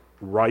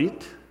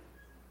right,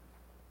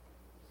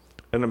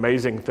 an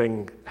amazing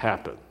thing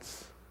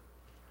happens.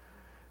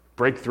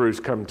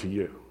 Breakthroughs come to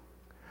you.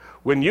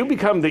 When you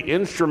become the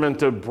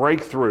instrument of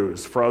breakthroughs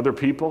for other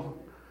people,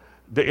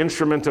 the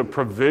instrument of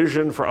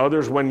provision for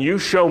others, when you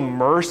show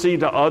mercy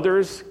to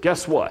others,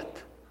 guess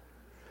what?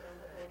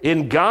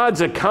 In God's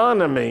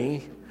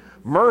economy,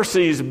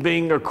 mercy is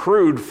being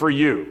accrued for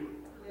you.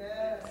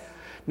 Yes.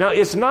 Now,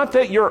 it's not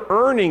that you're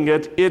earning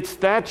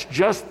it, that's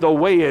just the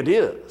way it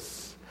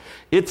is.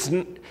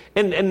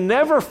 And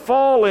never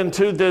fall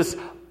into this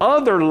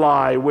other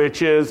lie,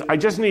 which is, I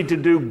just need to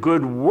do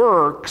good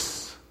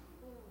works,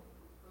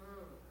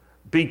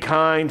 be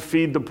kind,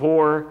 feed the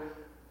poor,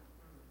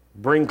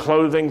 bring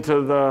clothing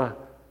to the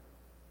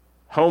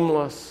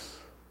homeless,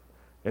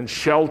 and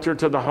shelter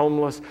to the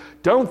homeless.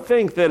 Don't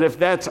think that if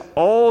that's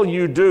all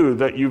you do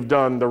that you've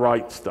done the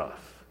right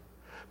stuff.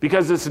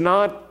 Because it's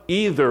not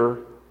either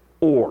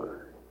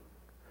or.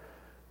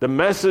 The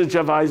message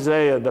of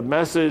Isaiah, the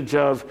message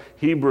of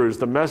Hebrews,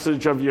 the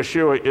message of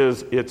Yeshua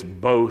is it's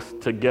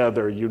both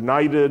together,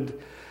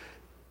 united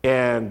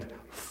and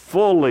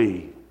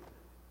fully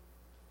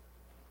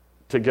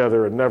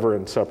together and never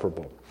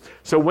inseparable.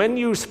 So when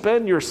you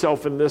spend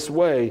yourself in this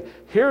way,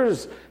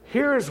 here's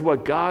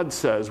what God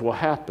says will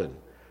happen.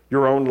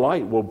 Your own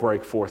light will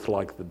break forth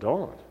like the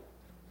dawn.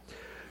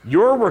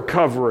 Your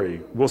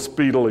recovery will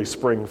speedily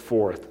spring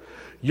forth.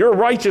 Your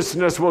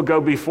righteousness will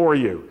go before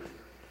you.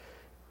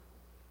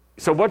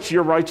 So what's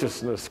your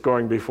righteousness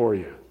going before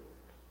you?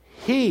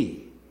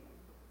 He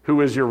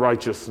who is your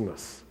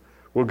righteousness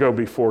will go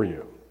before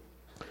you.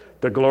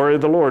 The glory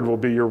of the Lord will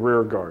be your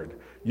rear guard.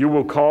 You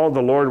will call,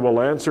 the Lord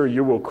will answer.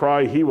 You will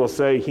cry, He will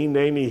say,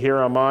 Hineni, here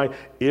am I,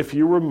 if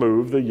you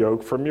remove the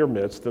yoke from your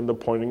midst and the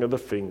pointing of the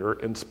finger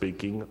and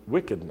speaking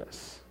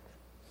wickedness.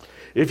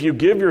 If you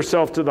give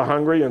yourself to the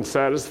hungry and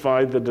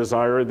satisfy the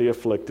desire of the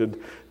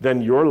afflicted,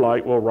 then your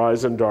light will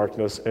rise in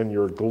darkness and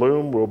your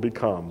gloom will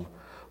become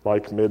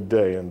like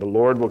midday. And the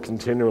Lord will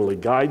continually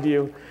guide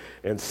you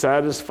and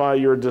satisfy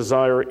your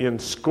desire in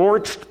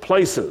scorched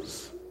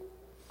places,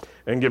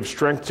 and give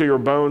strength to your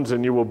bones,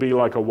 and you will be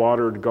like a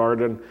watered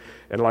garden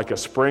and like a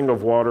spring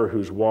of water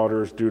whose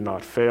waters do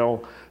not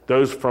fail.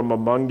 Those from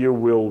among you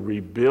will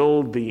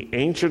rebuild the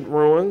ancient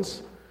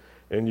ruins,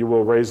 and you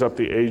will raise up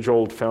the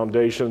age-old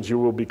foundations. You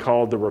will be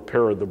called the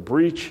repairer of the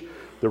breach,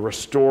 the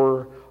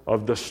restorer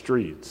of the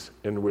streets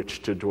in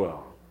which to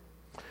dwell.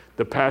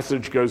 The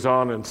passage goes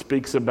on and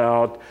speaks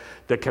about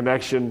the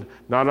connection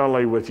not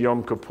only with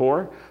Yom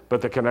Kippur,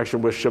 but the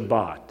connection with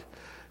Shabbat.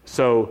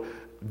 So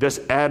this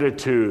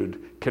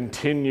attitude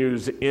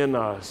continues in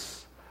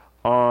us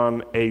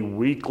on a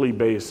weekly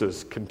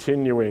basis,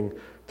 continuing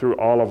through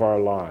all of our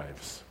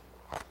lives.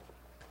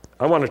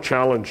 I want to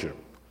challenge you.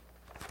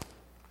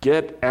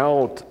 Get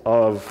out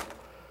of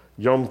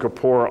Yom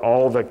Kippur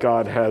all that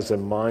God has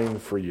in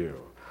mind for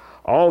you,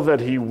 all that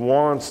he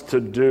wants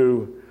to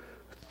do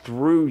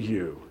through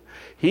you.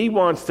 He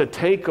wants to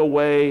take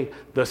away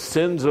the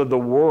sins of the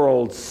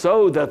world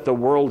so that the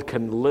world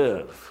can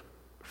live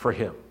for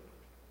him.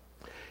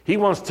 He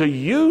wants to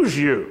use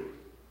you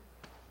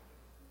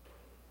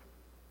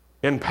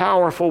in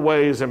powerful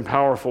ways and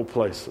powerful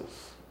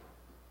places.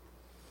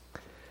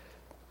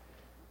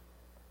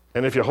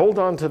 And if you hold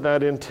on to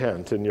that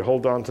intent and you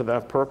hold on to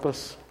that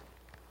purpose,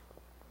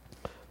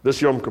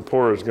 this Yom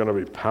Kippur is going to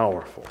be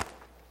powerful.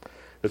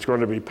 It's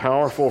going to be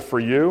powerful for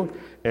you,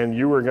 and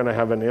you are going to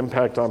have an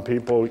impact on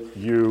people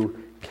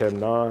you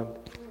cannot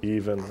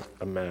even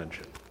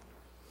imagine.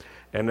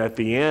 And at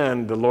the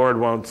end, the Lord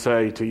won't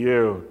say to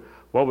you,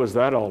 "What was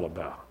that all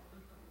about?"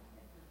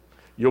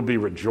 You'll be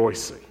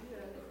rejoicing.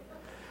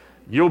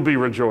 You'll be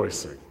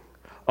rejoicing.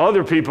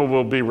 Other people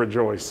will be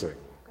rejoicing.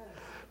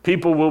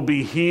 People will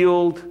be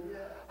healed.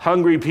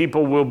 Hungry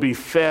people will be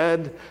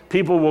fed.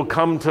 People will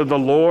come to the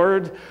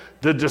Lord.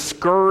 The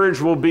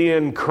discouraged will be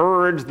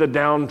encouraged. The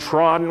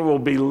downtrodden will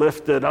be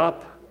lifted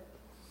up.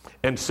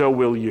 And so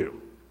will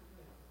you.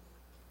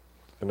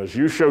 And as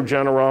you show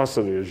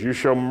generosity, as you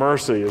show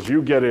mercy, as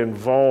you get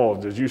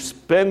involved, as you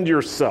spend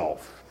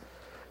yourself,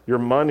 your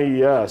money,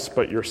 yes,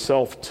 but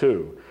yourself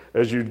too,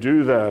 as you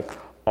do that,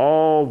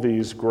 all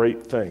these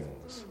great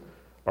things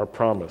are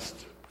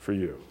promised for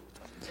you.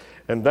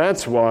 And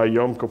that's why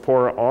Yom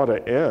Kippur ought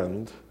to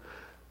end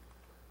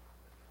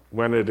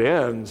when it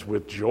ends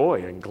with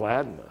joy and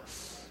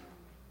gladness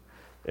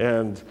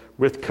and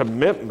with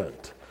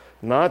commitment,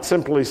 not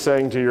simply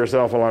saying to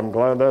yourself, "Well, I'm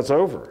glad that's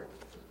over,"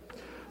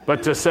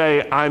 but to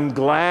say, "I'm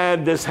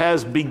glad this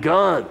has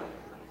begun."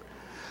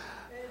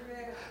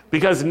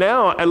 Because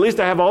now, at least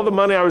I have all the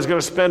money I was going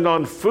to spend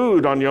on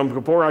food on Yom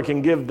Kippur, I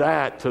can give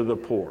that to the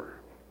poor.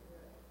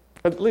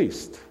 At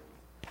least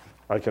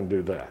I can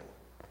do that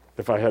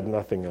if I had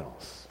nothing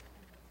else.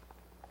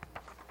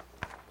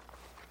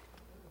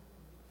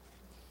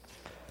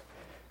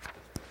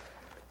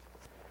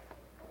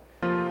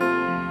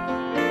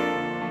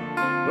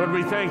 Lord,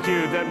 we thank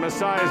you that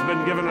Messiah has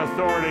been given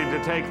authority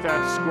to take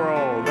that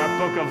scroll, that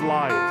book of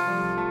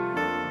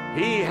life.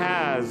 He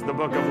has the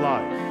book of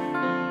life.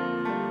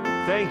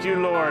 Thank you,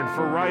 Lord,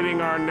 for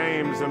writing our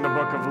names in the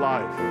book of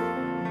life.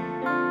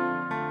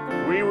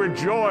 We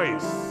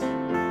rejoice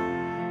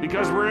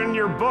because we're in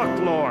your book,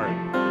 Lord.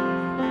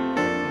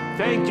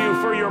 Thank you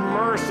for your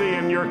mercy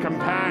and your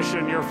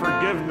compassion, your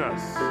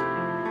forgiveness,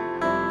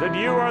 that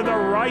you are the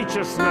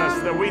righteousness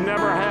that we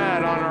never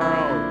had on our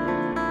own.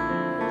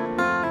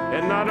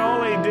 And not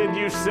only did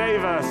you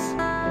save us,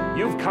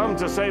 you've come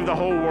to save the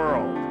whole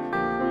world.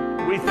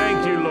 We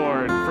thank you,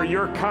 Lord, for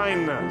your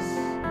kindness,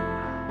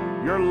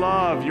 your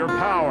love, your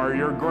power,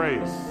 your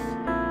grace,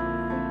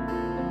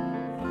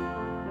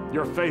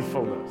 your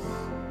faithfuln's.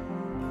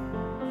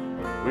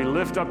 We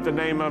lift up the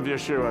name of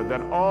Yeshua,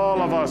 that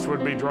all of us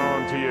would be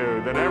drawn to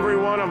you, that every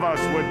one of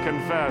us would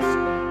confess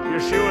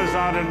Yeshua is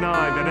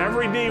Adonai, that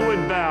every knee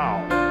would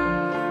bow,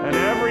 and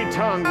every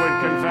tongue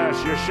would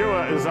confess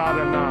Yeshua is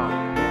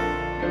Adonai.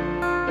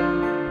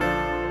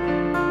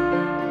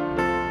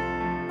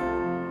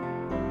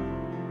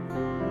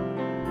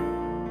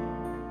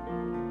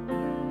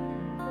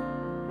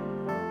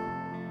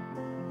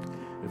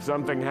 If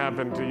something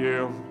happened to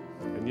you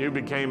and you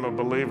became a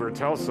believer,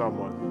 tell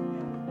someone.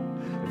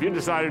 If you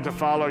decided to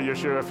follow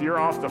Yeshua, if you're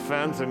off the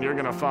fence and you're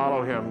going to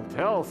follow him,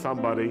 tell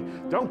somebody.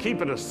 Don't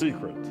keep it a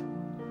secret.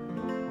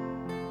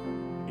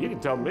 You can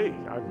tell me.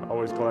 I'm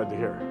always glad to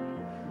hear.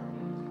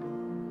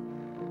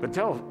 But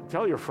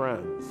tell your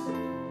friends,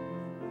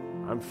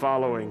 I'm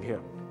following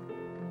him.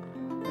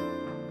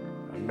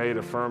 I made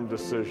a firm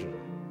decision.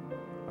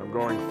 I'm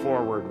going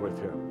forward with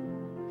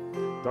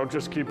him. Don't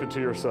just keep it to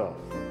yourself.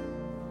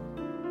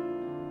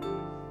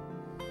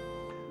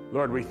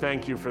 Lord, we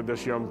thank you for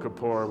this Yom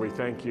Kippur. We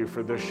thank you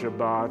for this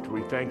Shabbat.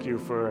 We thank you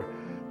for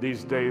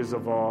these days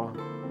of awe.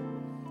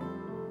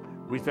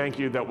 We thank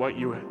you that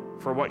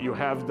for what you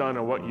have done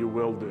and what you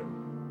will do.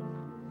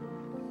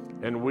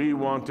 And we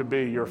want to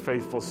be your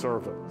faithful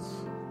servants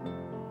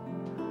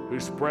who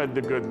spread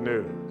the good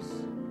news,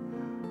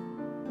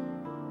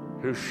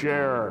 who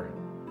share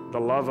the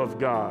love of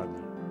God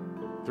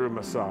through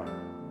Messiah.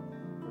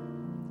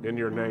 In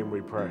your name we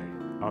pray.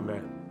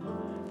 Amen.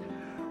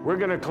 We're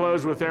going to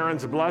close with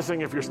Aaron's blessing.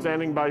 If you're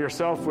standing by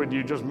yourself, would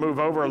you just move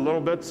over a little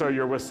bit so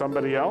you're with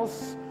somebody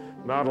else,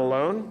 not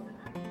alone?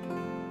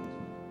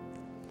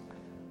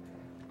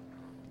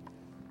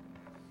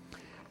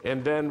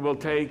 And then we'll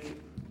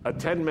take a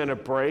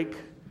 10-minute break.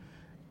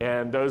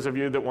 And those of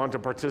you that want to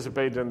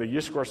participate in the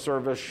Yizkor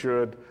service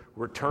should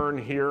return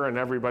here, and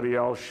everybody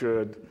else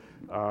should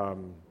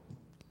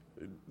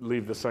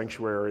leave the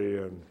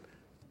sanctuary and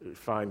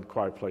find a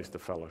quiet place to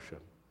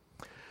fellowship.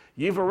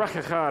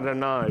 Yivarechecha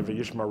Adonai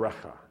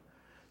v'yishmarecha.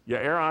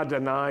 Ya'er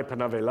Adonai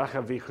panav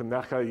elecha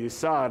v'yichunecha.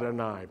 Yisa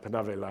Adonai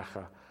panav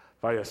elecha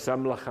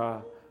v'yasem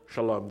lecha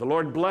shalom. The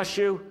Lord bless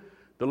you.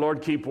 The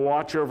Lord keep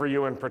watch over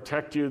you and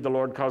protect you. The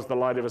Lord cause the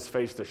light of his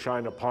face to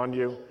shine upon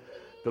you.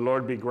 The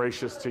Lord be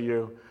gracious to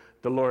you.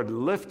 The Lord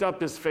lift up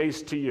his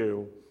face to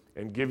you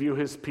and give you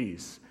his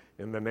peace.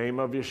 In the name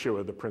of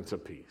Yeshua, the Prince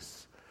of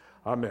Peace.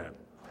 Amen.